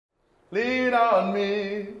lean on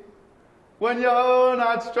me. When you're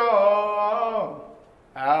not strong,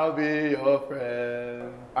 I'll be your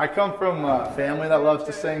friend. I come from a family that loves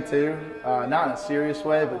to sing too, not in a serious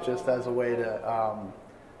way, but just as a way to,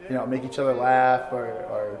 make each other laugh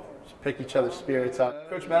or pick each other's spirits up.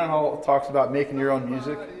 Coach Mendenhall talks about making your own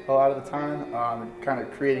music a lot of the time, kind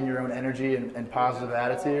of creating your own energy and positive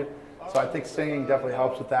attitude. So I think singing definitely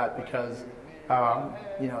helps with that because,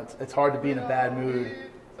 it's hard to be in a bad mood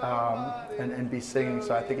and be singing.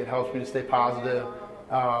 So I think it helps me to stay positive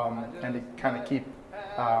and to kind of keep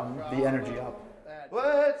the energy up.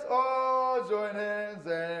 Let's all join hands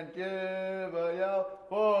and give a yell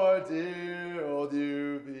for dear old you.